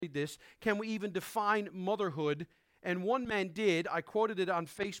read this. Can we even define motherhood? And one man did. I quoted it on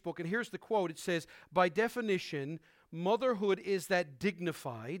Facebook, and here's the quote. It says, by definition, motherhood is that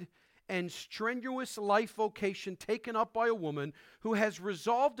dignified and strenuous life vocation taken up by a woman who has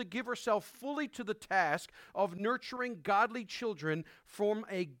resolved to give herself fully to the task of nurturing godly children from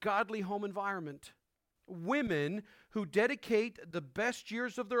a godly home environment. Women who dedicate the best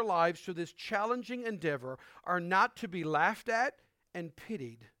years of their lives to this challenging endeavor are not to be laughed at and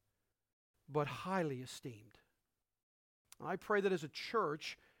pitied, but highly esteemed. I pray that as a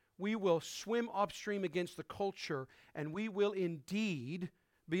church, we will swim upstream against the culture, and we will indeed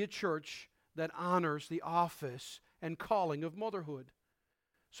be a church that honors the office and calling of motherhood.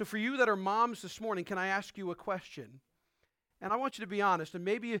 So for you that are moms this morning, can I ask you a question? And I want you to be honest, and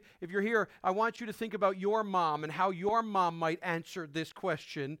maybe if you're here, I want you to think about your mom and how your mom might answer this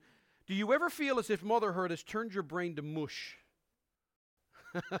question. Do you ever feel as if motherhood has turned your brain to mush?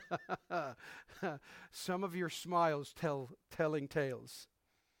 Some of your smiles telling tales.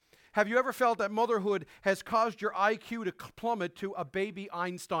 Have you ever felt that motherhood has caused your IQ to plummet to a baby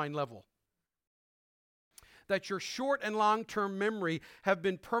Einstein level? That your short and long-term memory have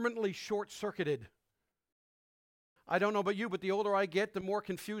been permanently short-circuited? I don't know about you, but the older I get, the more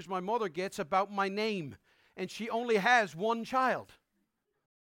confused my mother gets about my name. And she only has one child.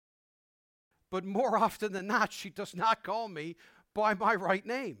 But more often than not, she does not call me by my right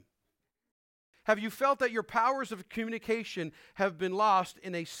name. Have you felt that your powers of communication have been lost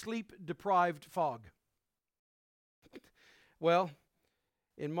in a sleep-deprived fog? Well,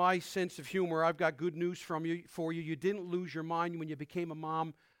 in my sense of humor, I've got good news for you. You didn't lose your mind when you became a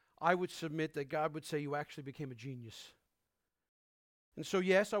mom. I would submit that God would say you actually became a genius. And so,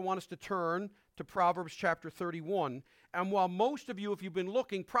 yes, I want us to turn to Proverbs chapter 31. And while most of you, if you've been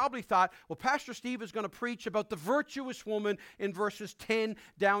looking, probably thought, well, Pastor Steve is going to preach about the virtuous woman in verses 10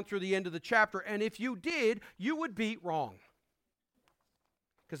 down through the end of the chapter. And if you did, you would be wrong.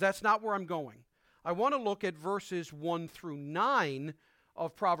 Because that's not where I'm going. I want to look at verses 1 through 9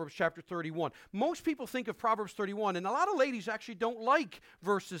 of Proverbs chapter 31. Most people think of Proverbs 31, and a lot of ladies actually don't like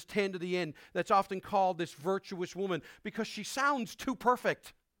verses 10 to the end. That's often called this virtuous woman because she sounds too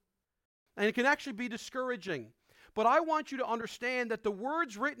perfect. And it can actually be discouraging. But I want you to understand that the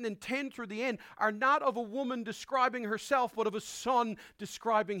words written in 10 through the end are not of a woman describing herself, but of a son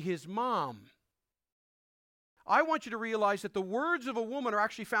describing his mom. I want you to realize that the words of a woman are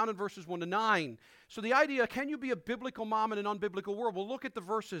actually found in verses 1 to 9. So the idea, can you be a biblical mom in an unbiblical world? Well, look at the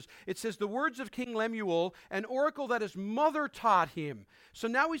verses. It says, the words of King Lemuel, an oracle that his mother taught him. So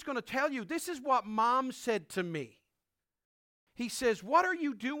now he's going to tell you, this is what mom said to me. He says, what are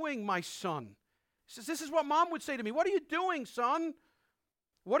you doing, my son? He says, this is what mom would say to me. What are you doing, son?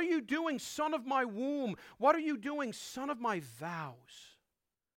 What are you doing, son of my womb? What are you doing, son of my vows?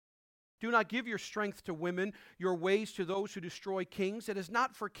 Do not give your strength to women, your ways to those who destroy kings. It is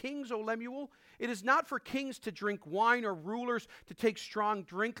not for kings, O Lemuel. It is not for kings to drink wine or rulers to take strong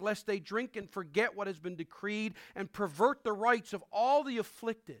drink, lest they drink and forget what has been decreed and pervert the rights of all the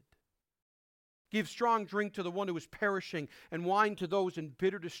afflicted. Give strong drink to the one who is perishing and wine to those in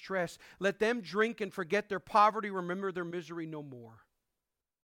bitter distress. Let them drink and forget their poverty, remember their misery no more.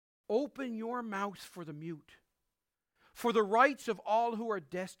 Open your mouth for the mute, for the rights of all who are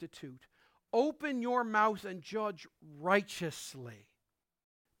destitute. Open your mouth and judge righteously.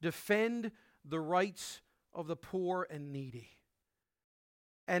 Defend the rights of the poor and needy.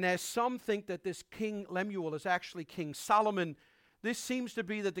 And as some think that this King Lemuel is actually King Solomon, this seems to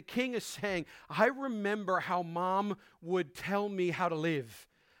be that the king is saying, I remember how mom would tell me how to live,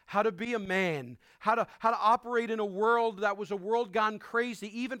 how to be a man, how to operate in a world that was a world gone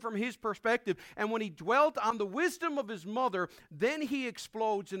crazy, even from his perspective. And when he dwelt on the wisdom of his mother, then he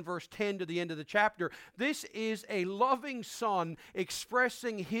explodes in verse 10 to the end of the chapter. This is a loving son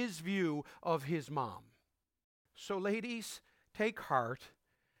expressing his view of his mom. So ladies, take heart.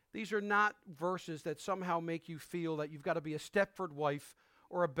 These are not verses that somehow make you feel that you've got to be a Stepford wife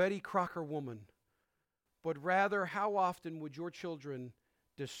or a Betty Crocker woman. But rather, how often would your children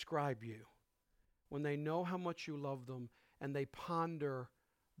describe you when they know how much you love them and they ponder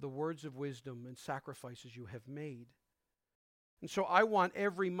the words of wisdom and sacrifices you have made? And so I want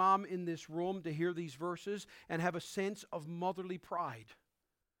every mom in this room to hear these verses and have a sense of motherly pride.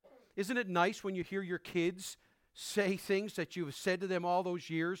 Isn't it nice when you hear your kids say things that you've said to them all those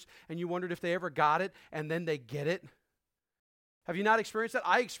years and you wondered if they ever got it and then they get it? Have you not experienced that?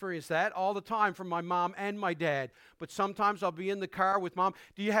 I experience that all the time from my mom and my dad. But sometimes I'll be in the car with mom.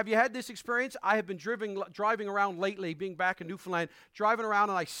 Have you had this experience? I have been driving around lately, being back in Newfoundland, driving around,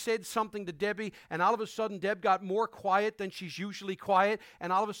 and I said something to Debbie, and all of a sudden Deb got more quiet than she's usually quiet,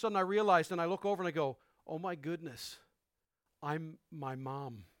 and all of a sudden I realized, and I look over and I go, oh my goodness, I'm my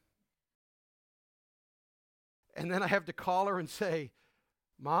mom. And then I have to call her and say,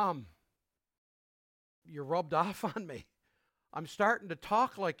 Mom, you rubbed off on me. I'm starting to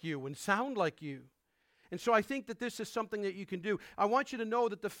talk like you and sound like you. And so I think that this is something that you can do. I want you to know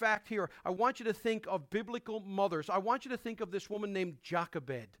that the fact here, I want you to think of biblical mothers. I want you to think of this woman named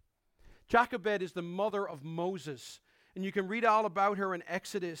Jochebed. Jochebed is the mother of Moses. And you can read all about her in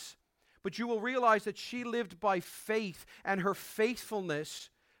Exodus. But you will realize that she lived by faith, and her faithfulness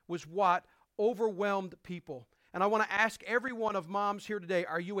was what overwhelmed people. And I want to ask every one of moms here today,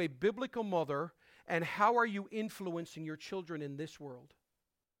 are you a biblical mother? And how are you influencing your children in this world?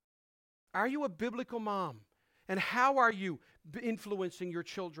 Are you a biblical mom? And how are you influencing your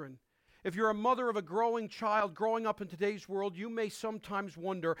children? If you're a mother of a growing child growing up in today's world, you may sometimes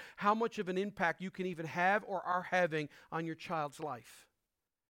wonder how much of an impact you can even have or are having on your child's life.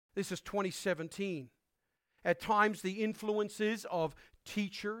 This is 2017. At times, the influences of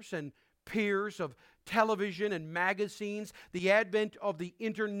teachers and peers, of television and magazines, the advent of the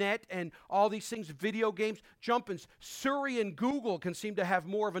internet and all these things, video games, jumpins, Siri and Google can seem to have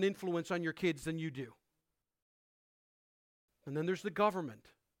more of an influence on your kids than you do. And then there's the government,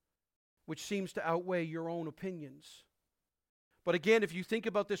 which seems to outweigh your own opinions. But again, if you think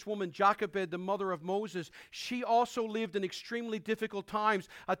about this woman, Jochebed, the mother of Moses, she also lived in extremely difficult times,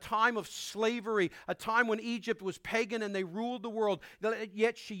 a time of slavery, a time when Egypt was pagan and they ruled the world.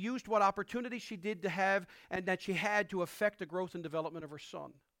 Yet she used what opportunity she did to have and that she had to affect the growth and development of her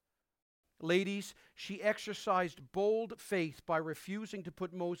son. Ladies, she exercised bold faith by refusing to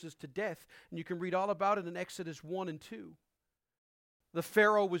put Moses to death. And you can read all about it in Exodus 1 and 2. The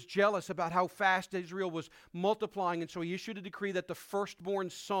Pharaoh was jealous about how fast Israel was multiplying, and so he issued a decree that the firstborn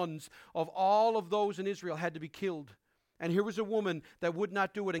sons of all of those in Israel had to be killed. And here was a woman that would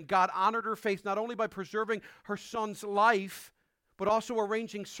not do it, and God honored her faith not only by preserving her son's life, but also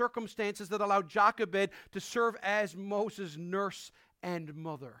arranging circumstances that allowed Jochebed to serve as Moses' nurse and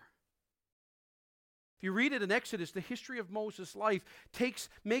mother. If you read it in Exodus, the history of Moses' life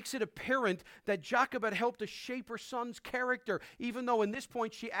makes it apparent that Jochebed helped to shape her son's character, even though in this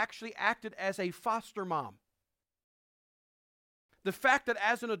point she actually acted as a foster mom. The fact that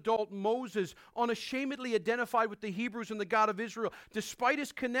as an adult, Moses unashamedly identified with the Hebrews and the God of Israel, despite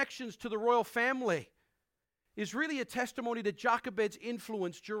his connections to the royal family, is really a testimony to Jochebed's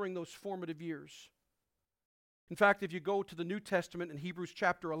influence during those formative years. In fact, if you go to the New Testament in Hebrews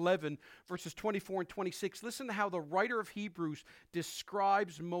chapter 11, verses 24 and 26, listen to how the writer of Hebrews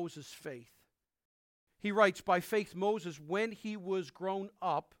describes Moses' faith. He writes, by faith Moses, when he was grown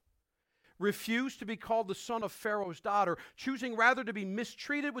up, refused to be called the son of Pharaoh's daughter, choosing rather to be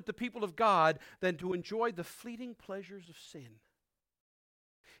mistreated with the people of God than to enjoy the fleeting pleasures of sin.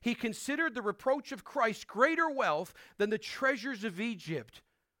 He considered the reproach of Christ greater wealth than the treasures of Egypt,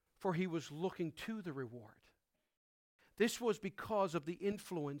 for he was looking to the reward. This was because of the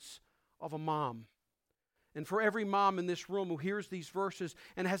influence of a mom. And for every mom in this room who hears these verses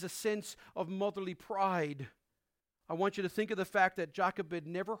and has a sense of motherly pride, I want you to think of the fact that Jochebed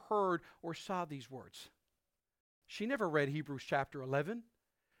never heard or saw these words. She never read Hebrews chapter 11.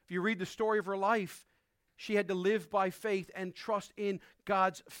 If you read the story of her life, she had to live by faith and trust in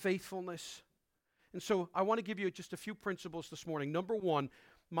God's faithfulness. And so I want to give you just a few principles this morning. Number one,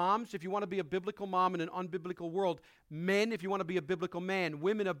 moms, if you want to be a biblical mom in an unbiblical world, men, if you want to be a biblical man,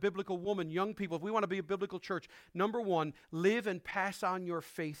 women, a biblical woman, young people, if we want to be a biblical church, number one, live and pass on your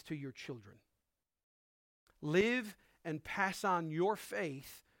faith to your children. Live and pass on your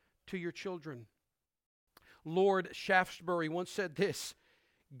faith to your children. Lord Shaftesbury once said this,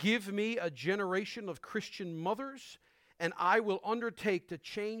 give me a generation of Christian mothers, and I will undertake to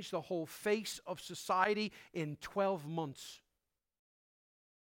change the whole face of society in 12 months.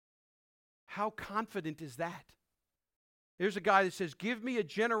 How confident is that? There's a guy that says, give me a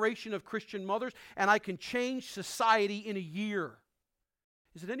generation of Christian mothers and I can change society in a year.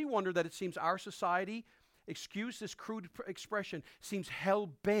 Is it any wonder that it seems our society, excuse this crude expression, seems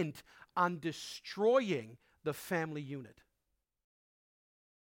hell-bent on destroying the family unit?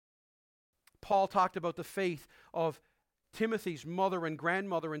 Paul talked about the faith of Timothy's mother and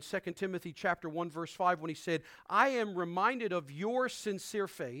grandmother in 2 Timothy chapter 1 verse 5 when he said, I am reminded of your sincere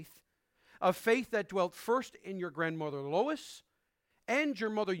faith, of faith that dwelt first in your grandmother Lois and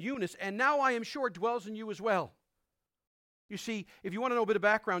your mother Eunice, and now I am sure dwells in you as well. You see, if you want to know a bit of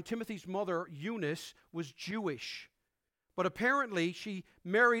background, Timothy's mother, Eunice, was Jewish. But apparently she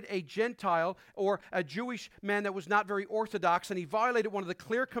married a Gentile or a Jewish man that was not very orthodox, and he violated one of the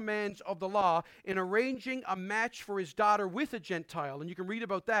clear commands of the law in arranging a match for his daughter with a Gentile. And you can read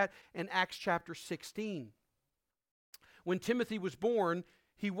about that in Acts chapter 16. When Timothy was born,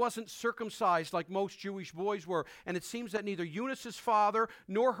 he wasn't circumcised like most Jewish boys were, and it seems that neither Eunice's father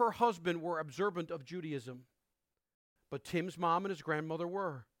nor her husband were observant of Judaism. But Tim's mom and his grandmother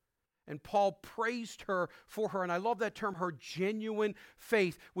were. And Paul praised her for her, and I love that term, her genuine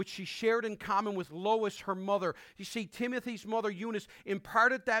faith, which she shared in common with Lois, her mother. You see, Timothy's mother, Eunice,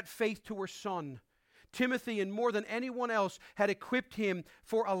 imparted that faith to her son. Timothy, and more than anyone else, had equipped him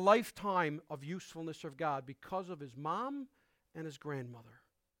for a lifetime of usefulness of God because of his mom and his grandmother.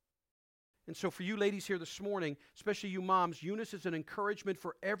 And so for you ladies here this morning, especially you moms, Eunice is an encouragement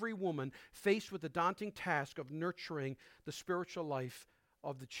for every woman faced with the daunting task of nurturing the spiritual life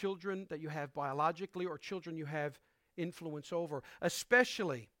of the children that you have biologically or children you have influence over,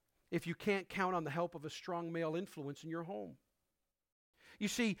 especially if you can't count on the help of a strong male influence in your home. You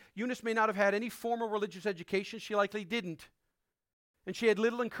see, Eunice may not have had any formal religious education. She likely didn't. And she had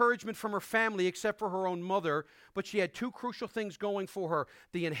little encouragement from her family except for her own mother, but she had two crucial things going for her: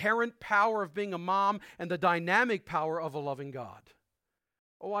 the inherent power of being a mom and the dynamic power of a loving God.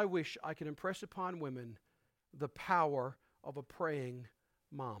 Oh, I wish I could impress upon women the power of a praying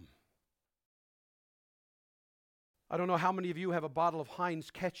mom. I don't know how many of you have a bottle of Heinz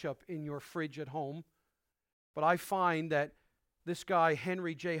ketchup in your fridge at home, but I find that this guy,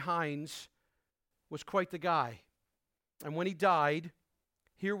 Henry J. Heinz, was quite the guy. And when he died,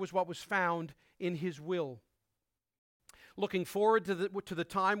 here was what was found in his will. Looking forward to the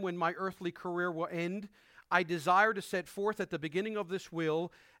time when my earthly career will end, I desire to set forth at the beginning of this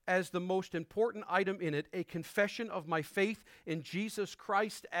will, as the most important item in it, a confession of my faith in Jesus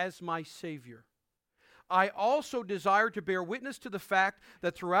Christ as my Savior. I also desire to bear witness to the fact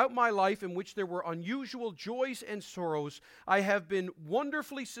that throughout my life, in which there were unusual joys and sorrows, I have been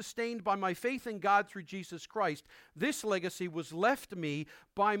wonderfully sustained by my faith in God through Jesus Christ. This legacy was left me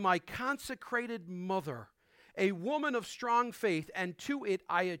by my consecrated mother, a woman of strong faith, and to it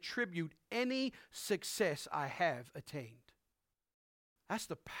I attribute any success I have attained. That's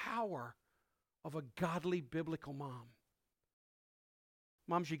the power of a godly biblical mom.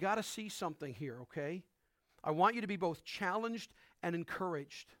 Moms, you got to see something here, okay? I want you to be both challenged and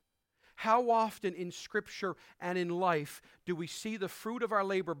encouraged. How often in Scripture and in life do we see the fruit of our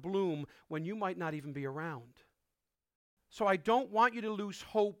labor bloom when you might not even be around? So I don't want you to lose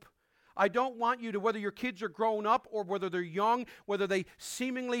hope. I don't want you to, whether your kids are grown up or whether they're young, whether they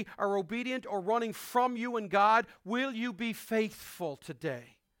seemingly are obedient or running from you and God, will you be faithful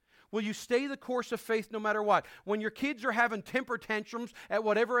today? Will you stay the course of faith no matter what? When your kids are having temper tantrums at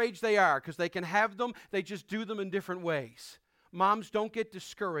whatever age they are, because they can have them, they just do them in different ways. Moms, don't get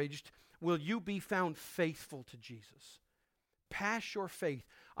discouraged. Will you be found faithful to Jesus? Pass your faith.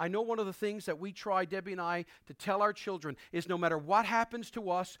 I know one of the things that we try, Debbie and I, to tell our children is no matter what happens to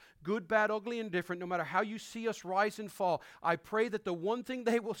us, good, bad, ugly, and different, no matter how you see us rise and fall, I pray that the one thing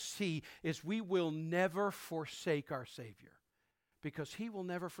they will see is we will never forsake our Savior, because He will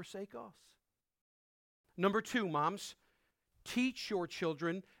never forsake us. Number 2, moms, teach your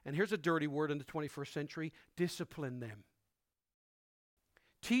children, and here's a dirty word in the 21st century, discipline them.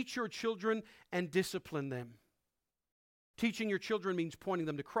 Teach your children and discipline them. Teaching your children means pointing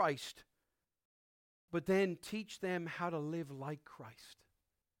them to Christ, but then teach them how to live like Christ.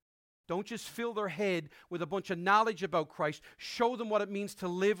 Don't just fill their head with a bunch of knowledge about Christ. Show them what it means to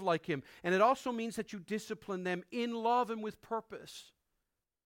live like Him. And it also means that you discipline them in love and with purpose.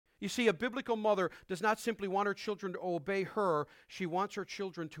 You see, a biblical mother does not simply want her children to obey her. She wants her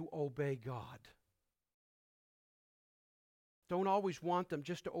children to obey God. Don't always want them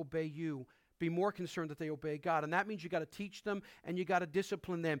just to obey you. Be more concerned that they obey God. And that means you got to teach them and you got to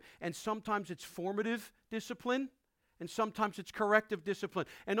discipline them. And sometimes it's formative discipline, and sometimes it's corrective discipline.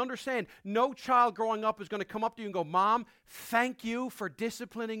 And understand, no child growing up is going to come up to you and go, "Mom, thank you for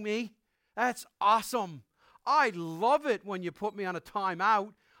disciplining me. That's awesome. I love it when you put me on a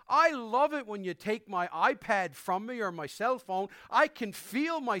timeout. I love it when you take my iPad from me or my cell phone. I can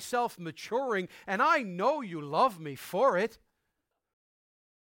feel myself maturing, and I know you love me for it."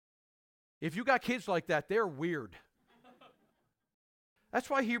 If you got kids like that, they're weird. That's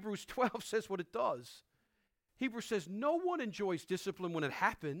why Hebrews 12 says what it does. Hebrews says, no one enjoys discipline when it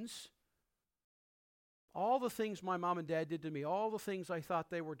happens. All the things my mom and dad did to me, all the things I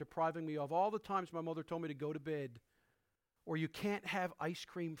thought they were depriving me of, all the times my mother told me to go to bed, or you can't have ice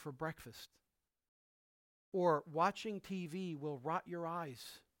cream for breakfast. Or watching TV will rot your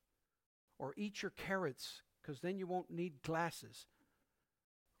eyes. Or eat your carrots, because then you won't need glasses.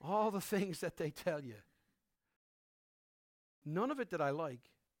 All the things that they tell you. None of it did I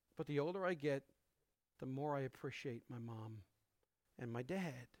like, but the older I get, the more I appreciate my mom and my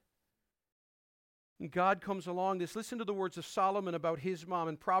dad. And God comes along this. Listen to the words of Solomon about his mom.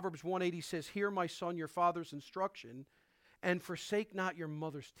 In Proverbs 1:8 he says, "Hear, my son, your father's instruction, and forsake not your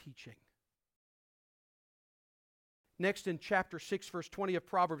mother's teaching." Next in chapter 6, verse 20 of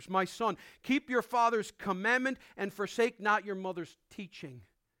Proverbs, "My son, keep your father's commandment and forsake not your mother's teaching."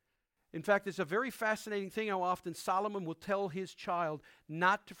 In fact, it's a very fascinating thing how often Solomon will tell his child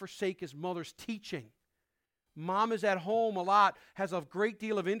not to forsake his mother's teaching. Mom is at home a lot, has a great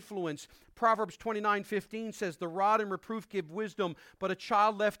deal of influence. Proverbs 29:15 says, "The rod and reproof give wisdom, but a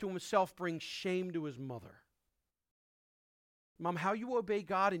child left to himself brings shame to his mother." Mom, how you obey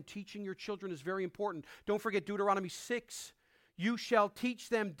God in teaching your children is very important. Don't forget Deuteronomy 6. "You shall teach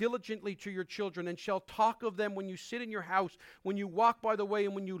them diligently to your children, and shall talk of them when you sit in your house, when you walk by the way,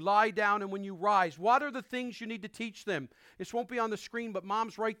 and when you lie down, and when you rise." What are the things you need to teach them? This won't be on the screen, but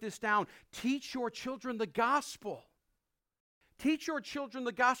moms, write this down. Teach your children the gospel. Teach your children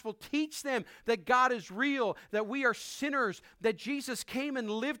the gospel. Teach them that God is real, that we are sinners, that Jesus came and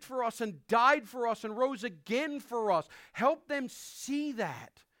lived for us and died for us and rose again for us. Help them see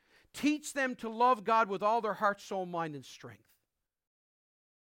that. Teach them to love God with all their heart, soul, mind, and strength.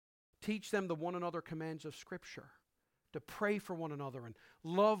 Teach them the one another commands of Scripture, to pray for one another and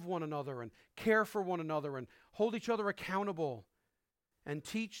love one another and care for one another and hold each other accountable, and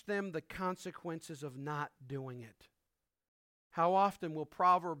teach them the consequences of not doing it. How often will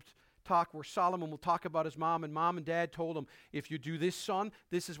Proverbs talk where Solomon will talk about his mom and dad told him, "If you do this, son,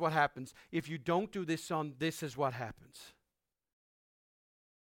 this is what happens. If you don't do this, son, this is what happens."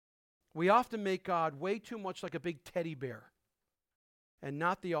 We often make God way too much like a big teddy bear, and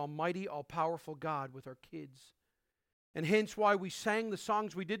not the almighty, all-powerful God with our kids. And hence why we sang the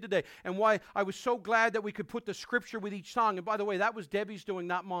songs we did today, and why I was so glad that we could put the Scripture with each song. And by the way, that was Debbie's doing,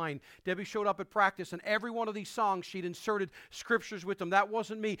 not mine. Debbie showed up at practice, and every one of these songs, she'd inserted Scriptures with them. That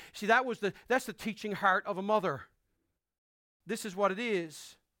wasn't me. See, that's the teaching heart of a mother. This is what it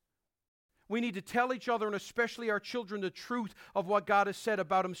is. We need to tell each other, and especially our children, the truth of what God has said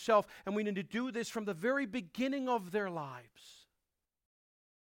about Himself, and we need to do this from the very beginning of their lives.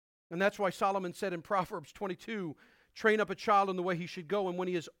 And that's why Solomon said in Proverbs 22, "Train up a child in the way he should go, and when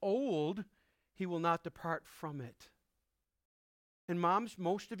he is old, he will not depart from it." And moms,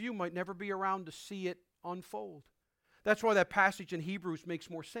 most of you might never be around to see it unfold. That's why that passage in Hebrews makes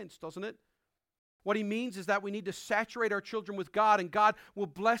more sense, doesn't it? What he means is that we need to saturate our children with God, and God will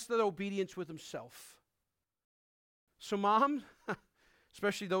bless their obedience with Himself. So moms,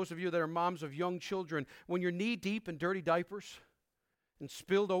 especially those of you that are moms of young children, when you're knee-deep in dirty diapers and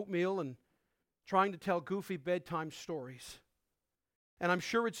spilled oatmeal and trying to tell goofy bedtime stories. And I'm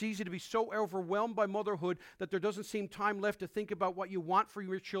sure it's easy to be so overwhelmed by motherhood that there doesn't seem time left to think about what you want for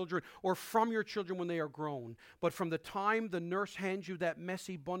your children or from your children when they are grown. But from the time the nurse hands you that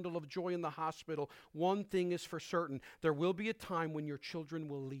messy bundle of joy in the hospital, one thing is for certain: there will be a time when your children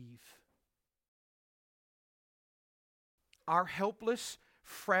will leave. Our helpless,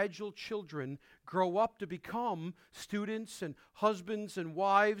 fragile children grow up to become students and husbands and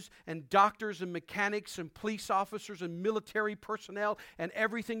wives and doctors and mechanics and police officers and military personnel and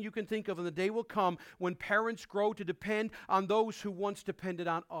everything you can think of. And the day will come when parents grow to depend on those who once depended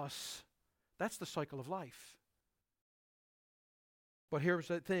on us. That's the cycle of life. But here's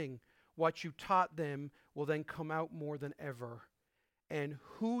the thing. What you taught them will then come out more than ever. And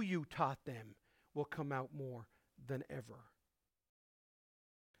who you taught them will come out more than ever.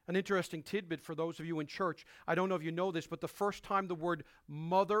 An interesting tidbit for those of you in church, I don't know if you know this, but the first time the word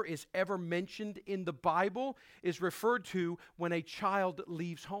mother is ever mentioned in the Bible is referred to when a child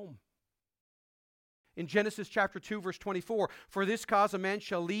leaves home. In Genesis chapter 2, verse 24, "For this cause a man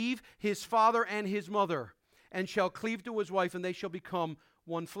shall leave his father and his mother, and shall cleave to his wife, and they shall become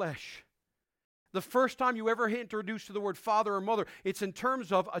one flesh." The first time you ever introduced to the word father or mother, it's in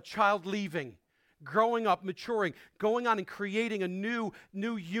terms of a child leaving, growing up, maturing, going on and creating a new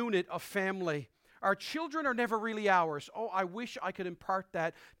unit of family. Our children are never really ours. Oh, I wish I could impart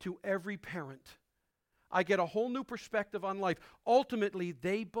that to every parent. I get a whole new perspective on life. Ultimately,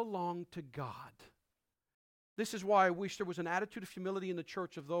 they belong to God. This is why I wish there was an attitude of humility in the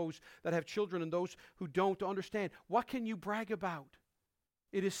church of those that have children and those who don't, to understand, what can you brag about?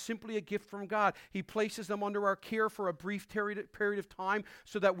 It is simply a gift from God. He places them under our care for a brief period of time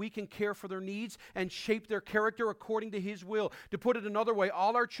so that we can care for their needs and shape their character according to His will. To put it another way,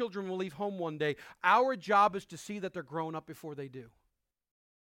 all our children will leave home one day. Our job is to see that they're grown up before they do,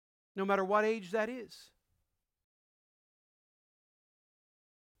 no matter what age that is.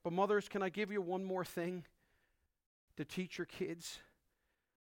 But mothers, can I give you one more thing to teach your kids?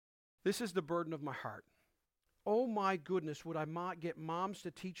 This is the burden of my heart. Oh my goodness, would I get moms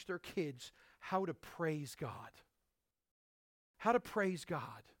to teach their kids how to praise God? How to praise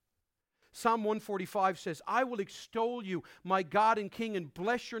God. Psalm 145 says, I will extol you, my God and King, and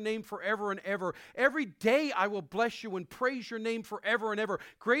bless your name forever and ever. Every day I will bless you and praise your name forever and ever.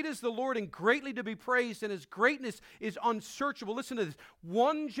 Great is the Lord and greatly to be praised, and His greatness is unsearchable. Listen to this.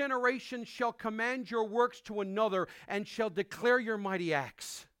 One generation shall command your works to another and shall declare your mighty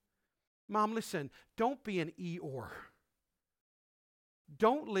acts. Mom, listen, don't be an Eeyore.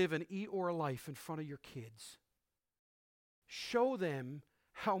 Don't live an Eeyore life in front of your kids. Show them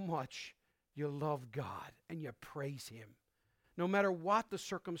how much you love God and you praise Him, no matter what the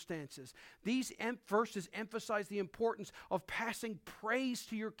circumstances. These verses emphasize the importance of passing praise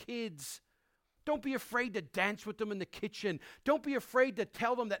to your kids. Don't be afraid to dance with them in the kitchen. Don't be afraid to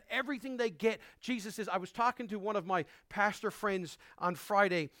tell them that everything they get. Jesus says, I was talking to one of my pastor friends on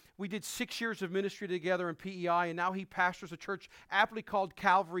Friday. We did 6 years of ministry together in PEI, and now he pastors a church aptly called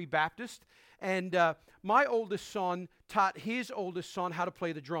Calvary Baptist. And my oldest son taught his oldest son how to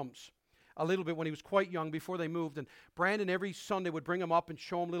play the drums a little bit when he was quite young before they moved. And Brandon every Sunday would bring him up and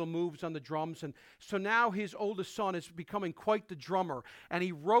show him little moves on the drums. And so now his oldest son is becoming quite the drummer. And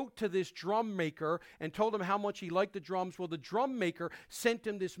he wrote to this drum maker and told him how much he liked the drums. Well, the drum maker sent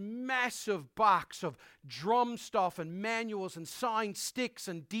him this massive box of drum stuff and manuals and signed sticks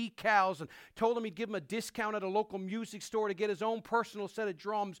and decals, and told him he'd give him a discount at a local music store to get his own personal set of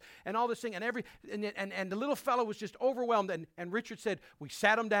drums and all this thing. And the little fellow was just overwhelmed. And Richard said, we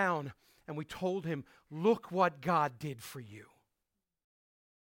sat him down and we told him, look what God did for you.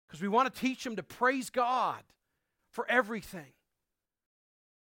 Because we want to teach him to praise God for everything.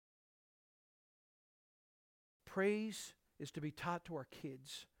 Praise is to be taught to our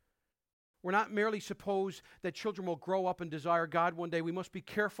kids. We're not merely supposed that children will grow up and desire God one day. We must be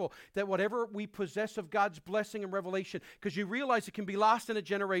careful that whatever we possess of God's blessing and revelation, because you realize it can be lost in a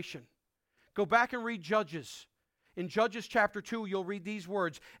generation. Go back and read Judges. In Judges chapter 2, you'll read these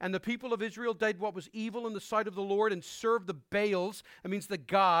words. And the people of Israel did what was evil in the sight of the Lord and served the Baals, that means the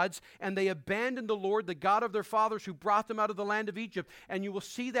gods, and they abandoned the Lord, the God of their fathers, who brought them out of the land of Egypt. And you will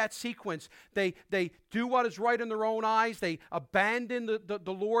see that sequence. They do what is right in their own eyes. They abandon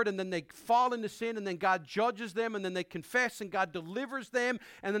the Lord, and then they fall into sin, and then God judges them, and then they confess, and God delivers them,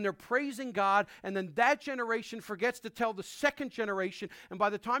 and then they're praising God, and then that generation forgets to tell the second generation, and by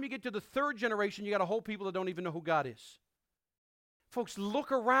the time you get to the third generation, you got a whole people that don't even know who God is. Folks,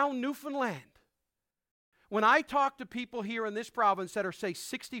 look around Newfoundland. When I talk to people here in this province that are, say,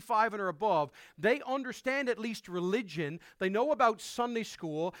 65 and or above, they understand at least religion. They know about Sunday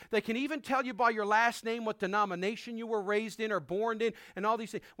school. They can even tell you by your last name what denomination you were raised in or born in and all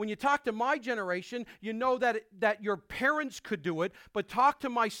these things. When you talk to my generation, you know that your parents could do it, but talk to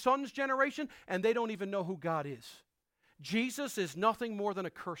my son's generation and they don't even know who God is. Jesus is nothing more than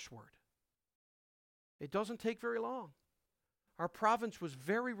a curse word. It doesn't take very long. Our province was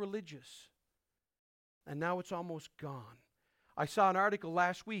very religious, and now it's almost gone. I saw an article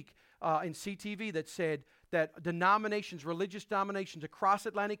last week in CTV that said that denominations, religious denominations across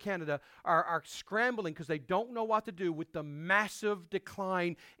Atlantic Canada are scrambling because they don't know what to do with the massive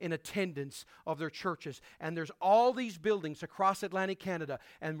decline in attendance of their churches. And there's all these buildings across Atlantic Canada,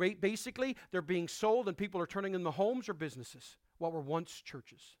 and basically they're being sold and people are turning them into homes or businesses, what were once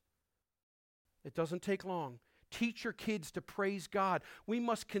churches. It doesn't take long. Teach your kids to praise God. We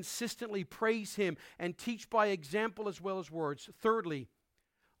must consistently praise Him and teach by example as well as words. Thirdly,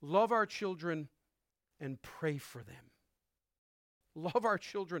 love our children and pray for them. Love our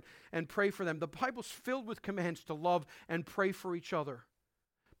children and pray for them. The Bible's filled with commands to love and pray for each other.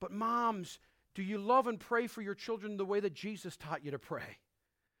 But moms, do you love and pray for your children the way that Jesus taught you to pray?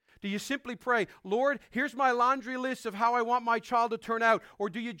 Do you simply pray, Lord, here's my laundry list of how I want my child to turn out? Or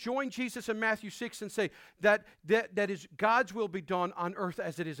do you join Jesus in Matthew 6 and say that is God's will be done on earth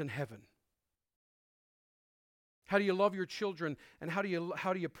as it is in heaven? How do you love your children, and how do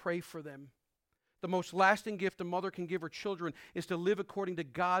you pray for them? The most lasting gift a mother can give her children is to live according to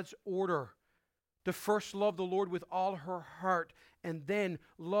God's order. To first love the Lord with all her heart and then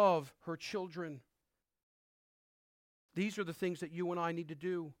love her children. These are the things that you and I need to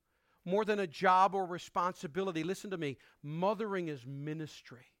do. more than a job or responsibility. Listen to me. Mothering is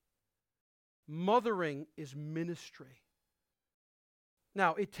ministry. Mothering is ministry.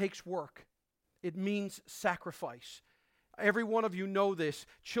 Now, it takes work. It means sacrifice. Every one of you know this.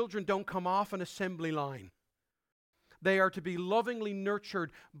 Children don't come off an assembly line. They are to be lovingly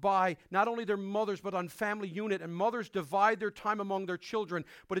nurtured by not only their mothers, but on family unit. And mothers divide their time among their children,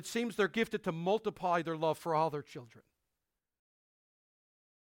 but it seems they're gifted to multiply their love for all their children.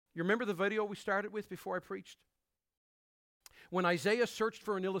 You remember the video we started with before I preached? When Isaiah searched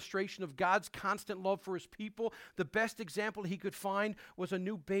for an illustration of God's constant love for his people, the best example he could find was a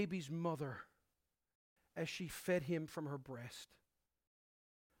new baby's mother as she fed him from her breast.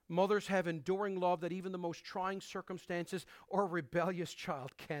 Mothers have enduring love that even the most trying circumstances or rebellious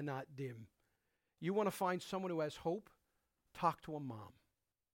child cannot dim. You want to find someone who has hope? Talk to a mom.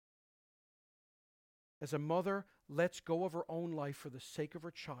 As a mother lets go of her own life for the sake of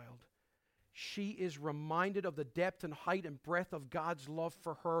her child, she is reminded of the depth and height and breadth of God's love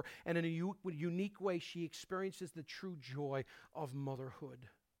for her, and in a unique way, she experiences the true joy of motherhood.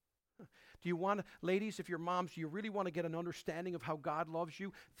 Do you want to, ladies, if you're moms, do you really want to get an understanding of how God loves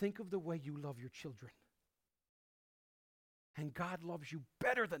you? Think of the way you love your children. And God loves you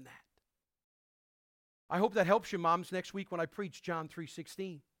better than that. I hope that helps you, moms, next week when I preach John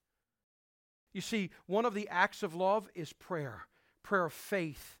 3:16. You see, one of the acts of love is prayer. Prayer of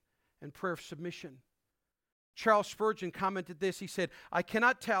faith and prayer of submission. Charles Spurgeon commented this. He said, "I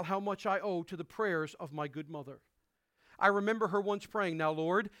cannot tell how much I owe to the prayers of my good mother. I remember her once praying, 'Now,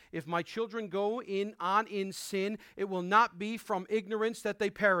 Lord, if my children go on in sin, it will not be from ignorance that they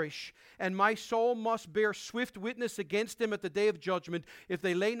perish. And my soul must bear swift witness against them at the day of judgment if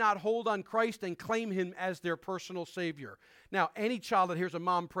they lay not hold on Christ and claim him as their personal Savior.'" Now, any child that hears a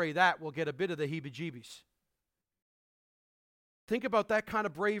mom pray that will get a bit of the heebie-jeebies. Think about that kind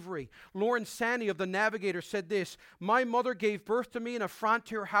of bravery. Lauren Sanney of The Navigator said this: "My mother gave birth to me in a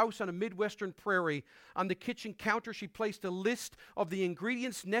frontier house on a Midwestern prairie. On the kitchen counter, she placed a list of the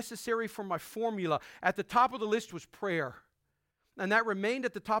ingredients necessary for my formula. At the top of the list was prayer. And that remained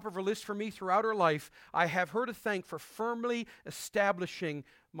at the top of her list for me throughout her life. I have her to thank for firmly establishing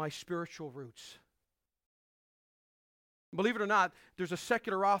my spiritual roots." Believe it or not, there's a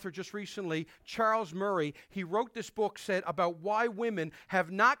secular author just recently, Charles Murray. He wrote this book said about why women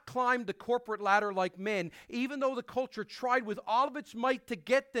have not climbed the corporate ladder like men, even though the culture tried with all of its might to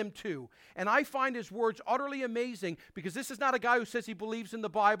get them to. And I find his words utterly amazing, because this is not a guy who says he believes in the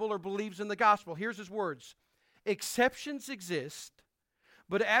Bible or believes in the gospel. Here's his words: "Exceptions exist,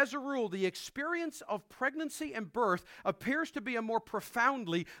 but as a rule, the experience of pregnancy and birth appears to be a more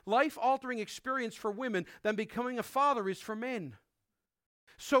profoundly life-altering experience for women than becoming a father is for men.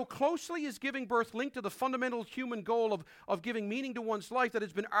 So closely is giving birth linked to the fundamental human goal of giving meaning to one's life that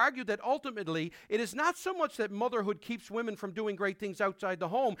it's been argued that ultimately it is not so much that motherhood keeps women from doing great things outside the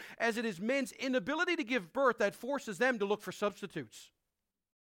home as it is men's inability to give birth that forces them to look for substitutes."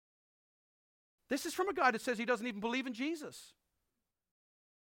 This is from a guy that says he doesn't even believe in Jesus.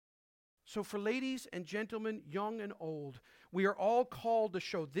 So for ladies and gentlemen, young and old, we are all called to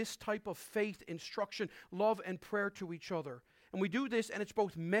show this type of faith, instruction, love, and prayer to each other. And we do this, and it's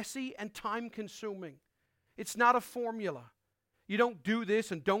both messy and time-consuming. It's not a formula. You don't do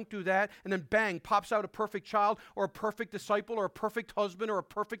this and don't do that, and then bang, pops out a perfect child or a perfect disciple or a perfect husband or a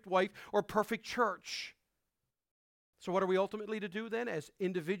perfect wife or a perfect church. So what are we ultimately to do then as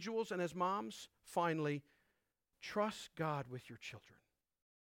individuals and as moms? Finally, trust God with your children.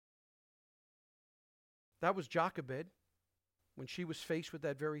 That was Jochebed when she was faced with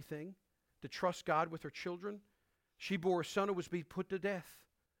that very thing, to trust God with her children. She bore a son who was to be put to death.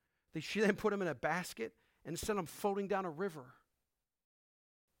 She then put him in a basket and sent him floating down a river.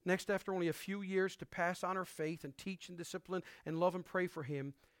 Next, after only a few years to pass on her faith and teach and discipline and love and pray for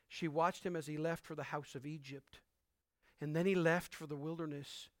him, she watched him as he left for the house of Egypt. And then he left for the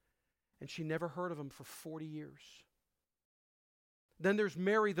wilderness, and she never heard of him for 40 years. Then there's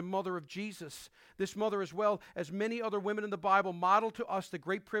Mary, the mother of Jesus. This mother, as well as many other women in the Bible, model to us the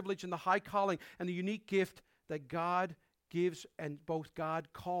great privilege and the high calling and the unique gift that God gives and both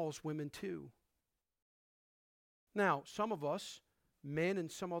God calls women to. Now, some of us, men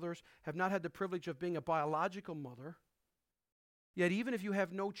and some others, have not had the privilege of being a biological mother. Yet even if you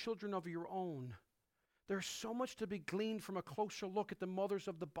have no children of your own, there's so much to be gleaned from a closer look at the mothers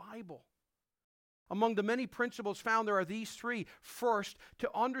of the Bible. Among the many principles found, there are these three. First,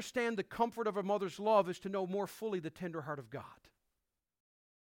 to understand the comfort of a mother's love is to know more fully the tender heart of God.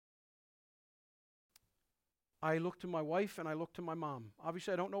 I look to my wife and I look to my mom.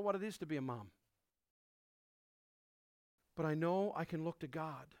 Obviously, I don't know what it is to be a mom. But I know I can look to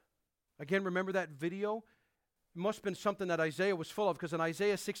God. Again, remember that video? It must have been something that Isaiah was full of, because in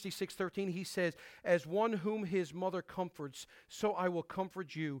Isaiah 66:13 he says, as one whom his mother comforts, so I will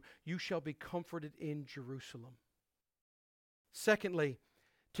comfort you. You shall be comforted in Jerusalem. Secondly,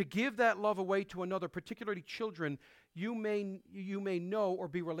 to give that love away to another, particularly children you may know or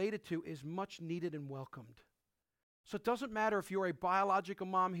be related to, is much needed and welcomed. So it doesn't matter if you're a biological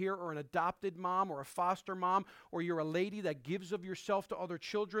mom here or an adopted mom or a foster mom, or you're a lady that gives of yourself to other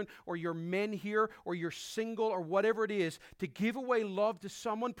children, or you're men here, or you're single, or whatever it is. To give away love to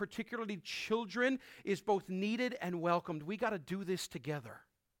someone, particularly children, is both needed and welcomed. We got to do this together.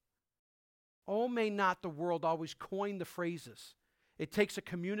 Oh, may not the world always coin the phrases. It takes a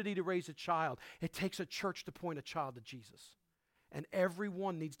community to raise a child. It takes a church to point a child to Jesus. And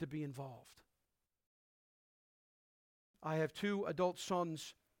everyone needs to be involved. I have 2 adult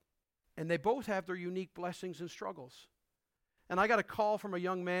sons, and they both have their unique blessings and struggles. And I got a call from a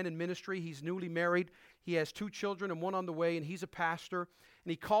young man in ministry. He's newly married. He has 2 children and 1 on the way, and he's a pastor.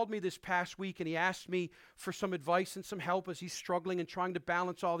 And he called me this past week, and he asked me for some advice and some help as he's struggling and trying to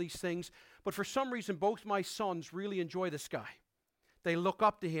balance all these things. But for some reason, both my sons really enjoy this guy. They look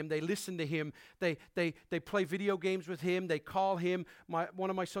up to him. They listen to him. They play video games with him. They call him.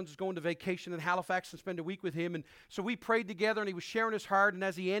 One of my sons is going to vacation in Halifax and spend a week with him. And so we prayed together, and he was sharing his heart. And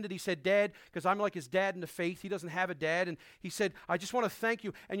as he ended, he said, Dad, because I'm like his dad in the faith. He doesn't have a dad. And he said, I just want to thank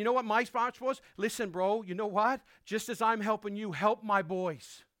you. And you know what my response was? Listen, bro, you know what? Just as I'm helping you, help my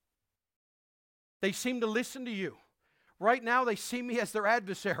boys. They seem to listen to you. Right now, they see me as their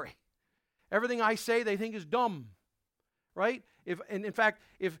adversary. Everything I say, they think is dumb. Right? And in fact,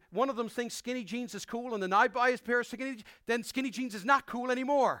 if one of them thinks skinny jeans is cool and then I buy his pair of skinny jeans, then skinny jeans is not cool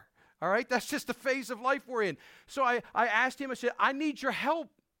anymore. All right? That's just the phase of life we're in. So I asked him, I said, I need your help.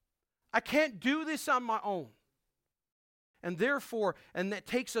 I can't do this on my own. And therefore, and that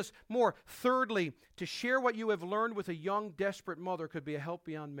takes us more. Thirdly, to share what you have learned with a young, desperate mother could be a help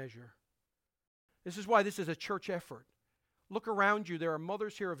beyond measure. This is why this is a church effort. Look around you. There are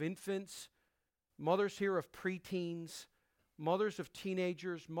mothers here of infants, mothers here of preteens, mothers of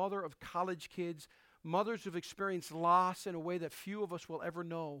teenagers, mother of college kids, mothers who've experienced loss in a way that few of us will ever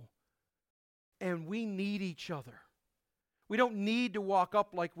know. And we need each other. We don't need to walk up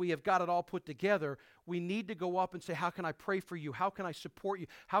like we have got it all put together. We need to go up and say, how can I pray for you? How can I support you?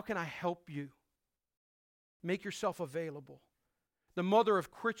 How can I help you? Make yourself available. The mother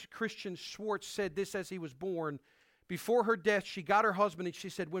of Christian Schwartz said this as he was born. Before her death, she got her husband and she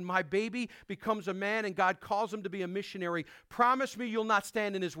said, when my baby becomes a man and God calls him to be a missionary, promise me you'll not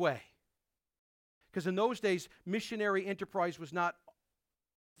stand in his way. Because in those days, missionary enterprise was not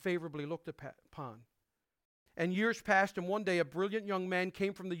favorably looked upon. And years passed, and one day a brilliant young man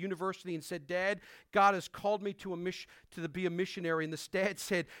came from the university and said, Dad, God has called me to be a missionary. And the dad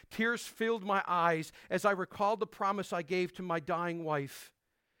said, tears filled my eyes as I recalled the promise I gave to my dying wife.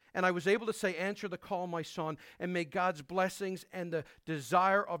 And I was able to say, answer the call, my son, and may God's blessings and the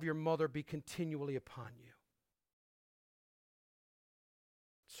desire of your mother be continually upon you.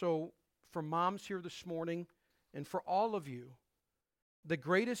 So, for moms here this morning, and for all of you, the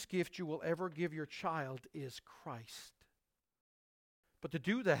greatest gift you will ever give your child is Christ. But to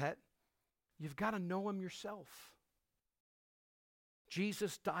do that, you've got to know him yourself.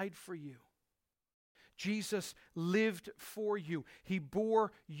 Jesus died for you. Jesus lived for you. He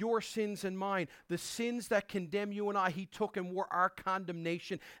bore your sins and mine. The sins that condemn you and I, he took and wore our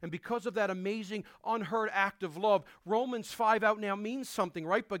condemnation. And because of that amazing, unheard act of love, Romans 5 out now means something,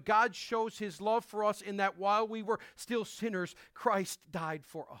 right? But God shows his love for us in that while we were still sinners, Christ died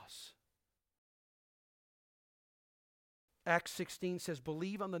for us. Acts 16 says,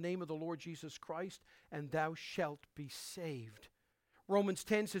 believe on the name of the Lord Jesus Christ, and thou shalt be saved. Romans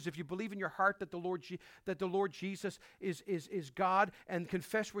 10 says, if you believe in your heart that the Lord Jesus is God, and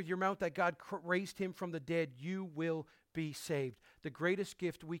confess with your mouth that God raised him from the dead, you will be saved. The greatest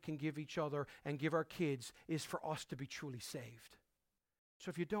gift we can give each other and give our kids is for us to be truly saved. So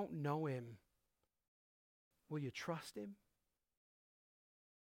if you don't know him, will you trust him?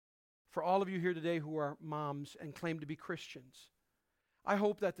 For all of you here today who are moms and claim to be Christians, I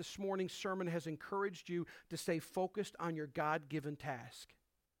hope that this morning's sermon has encouraged you to stay focused on your God-given task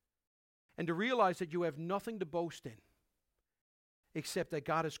and to realize that you have nothing to boast in except that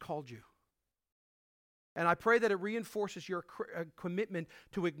God has called you. And I pray that it reinforces your commitment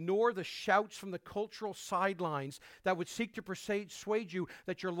to ignore the shouts from the cultural sidelines that would seek to persuade you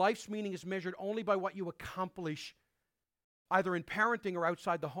that your life's meaning is measured only by what you accomplish either in parenting or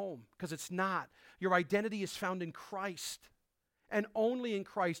outside the home, because it's not. Your identity is found in Christ. and only in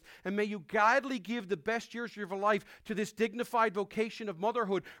Christ. And may you gladly give the best years of your life to this dignified vocation of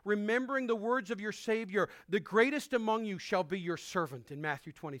motherhood, remembering the words of your Savior, the greatest among you shall be your servant, in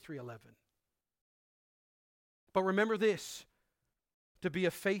Matthew 23:11. But remember this, to be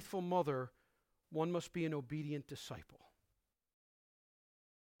a faithful mother, one must be an obedient disciple.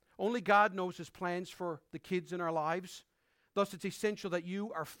 Only God knows His plans for the kids in our lives. Thus, it's essential that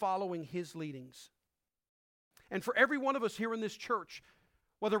you are following His leadings. And for every one of us here in this church,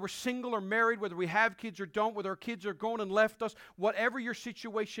 whether we're single or married, whether we have kids or don't, whether our kids are gone and left us, whatever your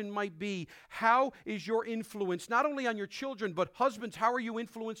situation might be, how is your influence, not only on your children, but husbands, how are you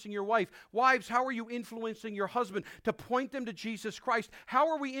influencing your wife? Wives, how are you influencing your husband to point them to Jesus Christ? How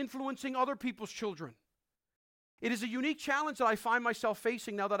are we influencing other people's children? It is a unique challenge that I find myself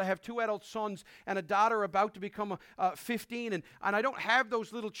facing now that I have 2 adult sons and a daughter about to become 15, and I don't have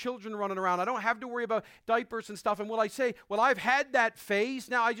those little children running around. I don't have to worry about diapers and stuff. And will I say, well, I've had that phase.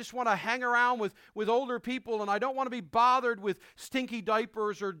 Now I just want to hang around with older people, and I don't want to be bothered with stinky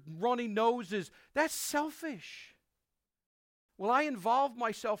diapers or runny noses. That's selfish. Will I involve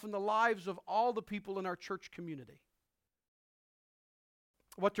myself in the lives of all the people in our church community?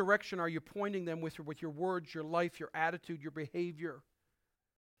 What direction are you pointing them with your words, your life, your attitude, your behavior?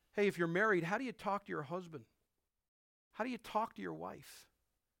 Hey, if you're married, how do you talk to your husband? How do you talk to your wife?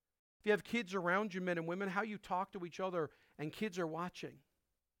 If you have kids around you, men and women, how you talk to each other, and kids are watching.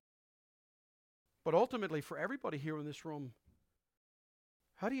 But ultimately, for everybody here in this room,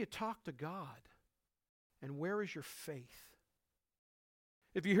 how do you talk to God? And where is your faith?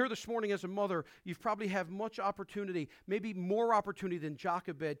 If you're here this morning as a mother, you probably have much opportunity, maybe more opportunity than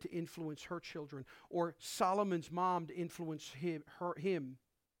Jochebed to influence her children, or Solomon's mom to influence him.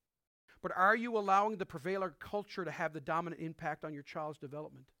 But are you allowing the prevailing culture to have the dominant impact on your child's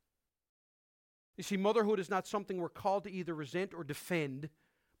development? You see, motherhood is not something we're called to either resent or defend,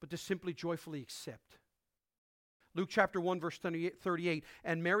 but to simply joyfully accept. Luke chapter 1, verse 38,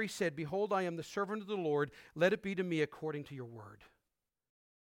 and Mary said, behold, I am the servant of the Lord. Let it be to me according to your word.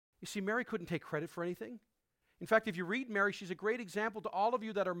 You see, Mary couldn't take credit for anything. In fact, if you read Mary, she's a great example to all of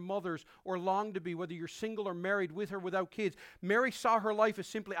you that are mothers or long to be, whether you're single or married, with or without kids. Mary saw her life as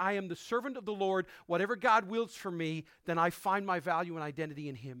simply, I am the servant of the Lord. Whatever God wills for me, then I find my value and identity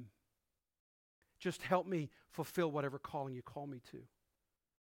in Him. Just help me fulfill whatever calling you call me to.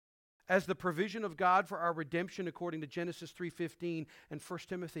 As the provision of God for our redemption according to Genesis 3:15 and 1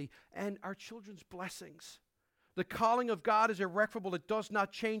 Timothy, and our children's blessings. The calling of God is irreparable. It does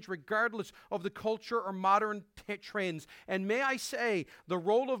not change regardless of the culture or modern trends. And may I say, the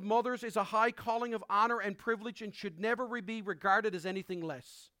role of mothers is a high calling of honor and privilege and should never be regarded as anything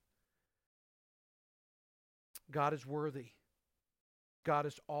less. God is worthy. God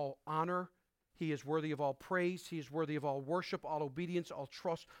is all honor. He is worthy of all praise. He is worthy of all worship, all obedience, all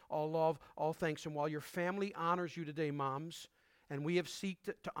trust, all love, all thanks. And while your family honors you today, moms, and we have sought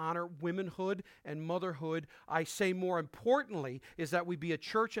to honor womanhood and motherhood, I say more importantly is that we be a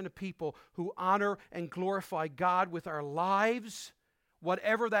church and a people who honor and glorify God with our lives,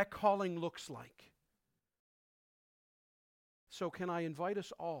 whatever that calling looks like. So can I invite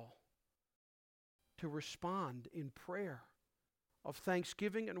us all to respond in prayer of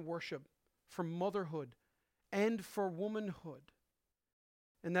thanksgiving and worship for motherhood and for womanhood,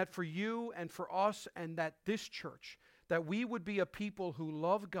 and that for you and for us and that this church, that we would be a people who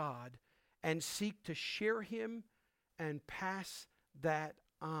love God and seek to share Him and pass that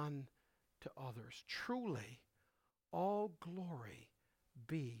on to others. Truly, all glory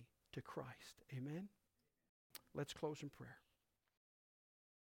be to Christ. Amen? Let's close in prayer.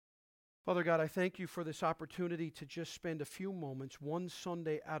 Father God, I thank you for this opportunity to just spend a few moments, one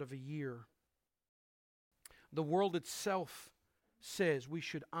Sunday out of a year. The world itself says we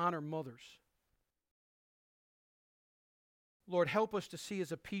should honor mothers. Lord, help us to see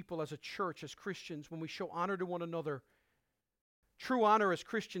as a people, as a church, as Christians, when we show honor to one another, true honor as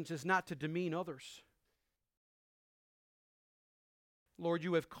Christians is not to demean others. Lord,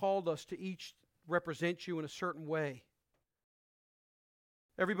 you have called us to each represent you in a certain way.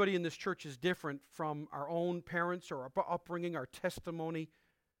 Everybody in this church is different from our own parents or our upbringing, our testimony.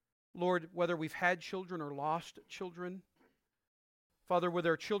 Lord, whether we've had children or lost children. Father, whether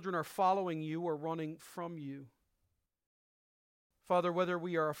our children are following you or running from you. Father, whether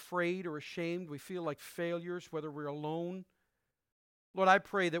we are afraid or ashamed, we feel like failures, whether we're alone. Lord, I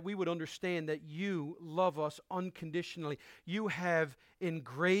pray that we would understand that you love us unconditionally. You have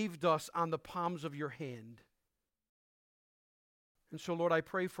engraved us on the palms of your hand. And so, Lord, I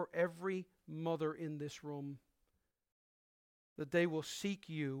pray for every mother in this room that they will seek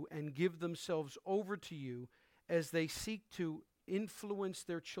you and give themselves over to you as they seek to influence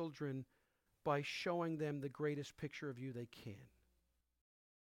their children by showing them the greatest picture of you they can.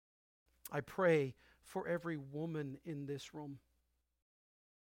 I pray for every woman in this room.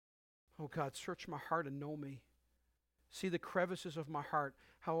 Oh God, search my heart and know me. See the crevices of my heart,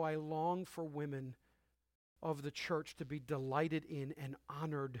 how I long for women of the church to be delighted in and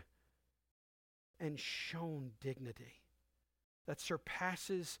honored and shown dignity that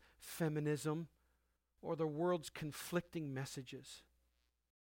surpasses feminism or the world's conflicting messages.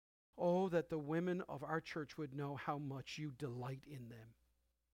 Oh, that the women of our church would know how much you delight in them.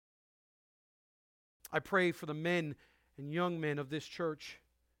 I pray for the men and young men of this church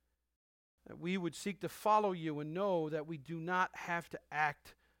that we would seek to follow you and know that we do not have to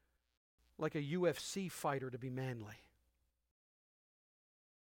act like a UFC fighter to be manly.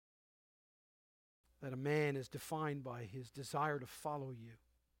 That a man is defined by his desire to follow you.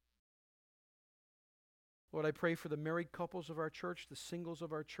 Lord, I pray for the married couples of our church, the singles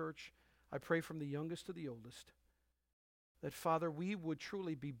of our church. I pray from the youngest to the oldest. That, Father, we would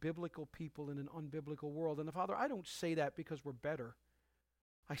truly be biblical people in an unbiblical world. And, Father, I don't say that because we're better.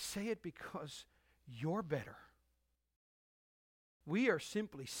 I say it because you're better. We are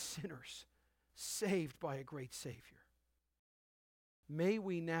simply sinners saved by a great Savior. May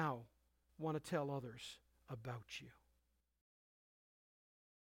we now want to tell others about you.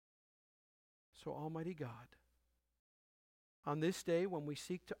 So, Almighty God, on this day when we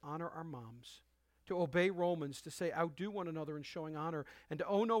seek to honor our moms, to obey Romans, to say outdo one another in showing honor, and to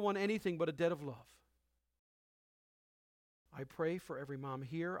owe no one anything but a debt of love, I pray for every mom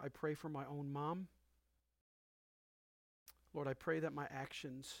here. I pray for my own mom. Lord, I pray that my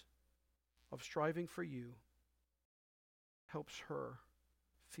actions of striving for you helps her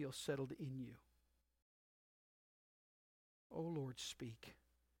feel settled in you. Oh Lord, speak.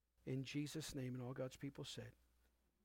 In Jesus' name, and all God's people said.